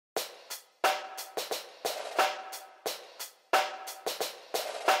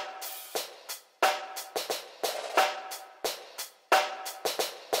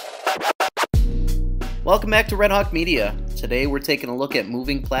Welcome back to Red Hawk Media. Today we're taking a look at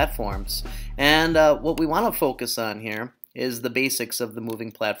moving platforms. And what we want to focus on here is the basics of the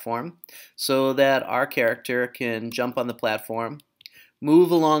moving platform so that our character can jump on the platform,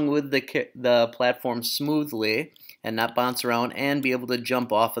 move along with the platform smoothly and not bounce around, and be able to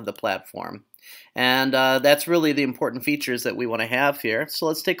jump off of the platform. And that's really the important features that we want to have here. So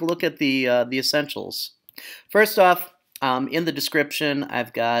let's take a look at the essentials. First off, in the description,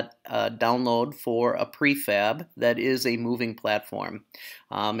 I've got a download for a prefab that is a moving platform.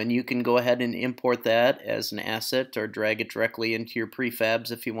 And you can go ahead and import that as an asset or drag it directly into your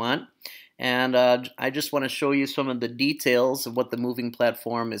prefabs if you want. And I just want to show you some of the details of what the moving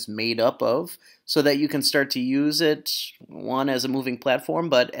platform is made up of so that you can start to use it, one, as a moving platform,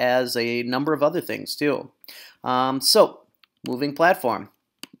 but as a number of other things too. So, moving platform.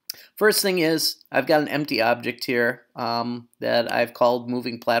 First thing is, I've got an empty object here that I've called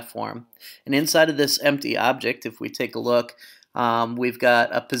moving platform. And inside of this empty object, if we take a look, we've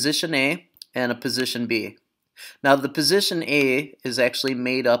got a position A and a position B. Now the position A is actually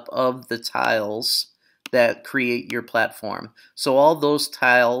made up of the tiles that create your platform. So all those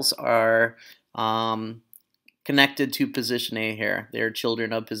tiles are connected to position A here. They're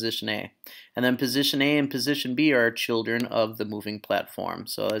children of position A. And then position A and position B are children of the moving platform.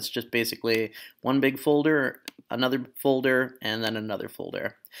 So it's just basically one big folder, another folder, and then another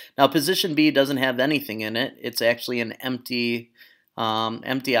folder. Now position B doesn't have anything in it. It's actually an empty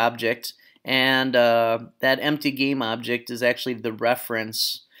object. And that empty game object is actually the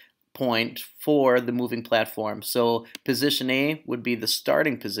reference point for the moving platform. So position A would be the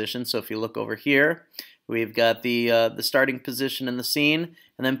starting position. So if you look over here, we've got the starting position in the scene,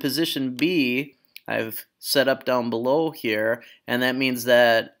 and then position B I've set up down below here, and that means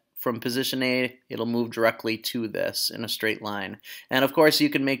that from position A it'll move directly to this in a straight line. And of course you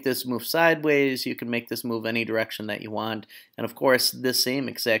can make this move sideways, you can make this move any direction that you want, and of course this same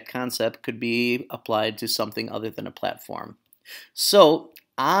exact concept could be applied to something other than a platform. So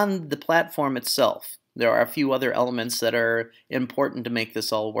on the platform itself, there are a few other elements that are important to make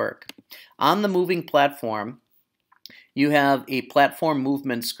this all work. On the moving platform, you have a platform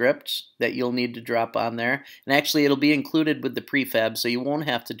movement script that you'll need to drop on there. And actually it'll be included with the prefab, so you won't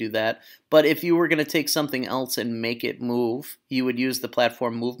have to do that. But if you were going to take something else and make it move, you would use the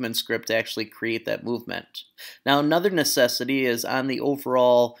platform movement script to actually create that movement. Now another necessity is on the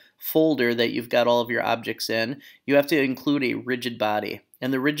overall folder that you've got all of your objects in, you have to include a rigid body.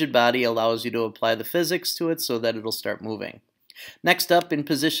 And the rigid body allows you to apply the physics to it so that it'll start moving. Next up, in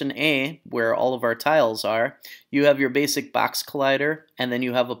position A, where all of our tiles are, you have your basic box collider, and then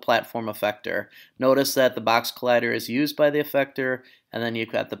you have a platform effector. Notice that the box collider is used by the effector, and then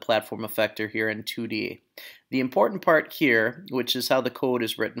you've got the platform effector here in 2D. The important part here, which is how the code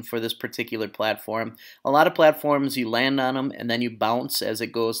is written for this particular platform, a lot of platforms you land on them and then you bounce as it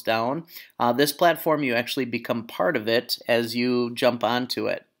goes down. This platform you actually become part of it as you jump onto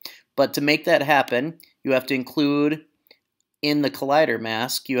it. But to make that happen, you have to include in the collider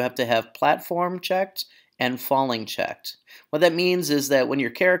mask, you have to have platform checked and falling checked. What that means is that when your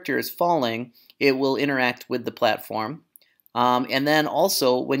character is falling, it will interact with the platform. And then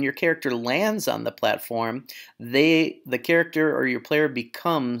also, when your character lands on the platform, the character or your player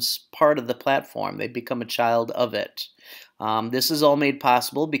becomes part of the platform. They become a child of it. This is all made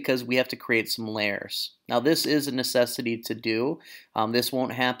possible because we have to create some layers. Now this is a necessity to do. This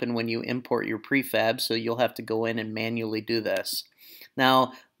won't happen when you import your prefab, so you'll have to go in and manually do this.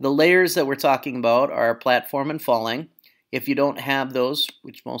 Now the layers that we're talking about are platform and falling. If you don't have those,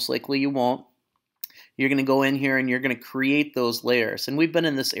 which most likely you won't, you're going to go in here and you're going to create those layers. And we've been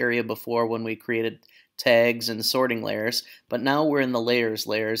in this area before when we created tags and sorting layers, but now we're in the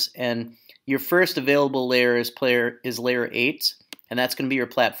layers, and your first available layer is layer 8, and that's going to be your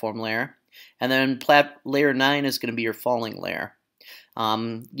platform layer. And then layer 9 is going to be your falling layer.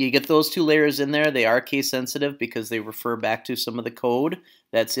 You get those two layers in there. They are case sensitive because they refer back to some of the code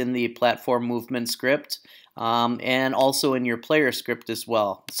that's in the platform movement script, and also in your player script as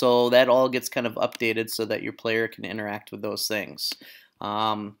well. So that all gets kind of updated so that your player can interact with those things.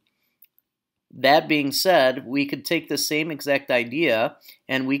 That being said, we could take the same exact idea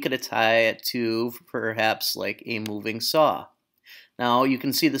and we could tie it to perhaps like a moving saw. Now you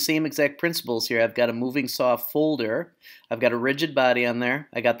can see the same exact principles here. I've got a moving saw folder, I've got a rigid body on there,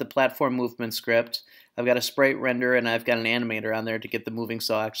 I got the platform movement script, I've got a sprite render, and I've got an animator on there to get the moving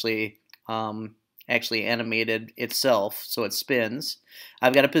saw actually animated itself so it spins.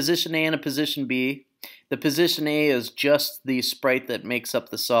 I've got a position A and a position B. The position A is just the sprite that makes up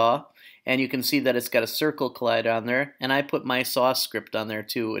the saw, And you can see that it's got a circle collider on there, and I put my saw script on there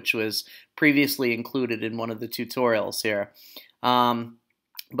too, which was previously included in one of the tutorials here.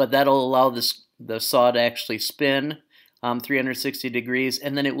 But that'll allow the saw to actually spin 360 degrees,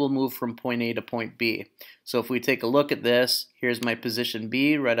 and then it will move from point A to point B. So if we take a look at this, here's my position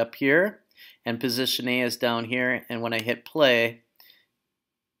B right up here, and position A is down here, and when I hit play,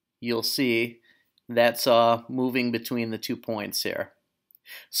 you'll see that saw moving between the 2 points here.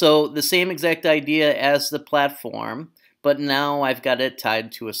 So the same exact idea as the platform, but now I've got it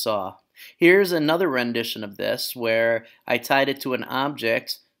tied to a saw. Here's another rendition of this where I tied it to an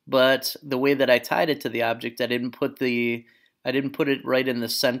object, but the way that I tied it to the object, I didn't put it right in the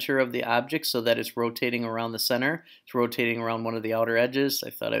center of the object so that it's rotating around the center. It's rotating around one of the outer edges. I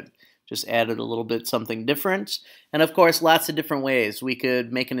thought it just added a little bit something different. And of course, lots of different ways. We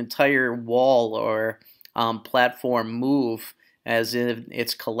could make an entire wall or platform move as if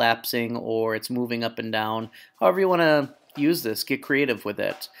it's collapsing or it's moving up and down. However you want to use this, get creative with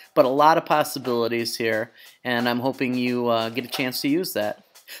it. But a lot of possibilities here, and I'm hoping you get a chance to use that.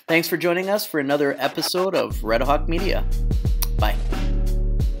 Thanks for joining us for another episode of Red Hawk Media. Bye.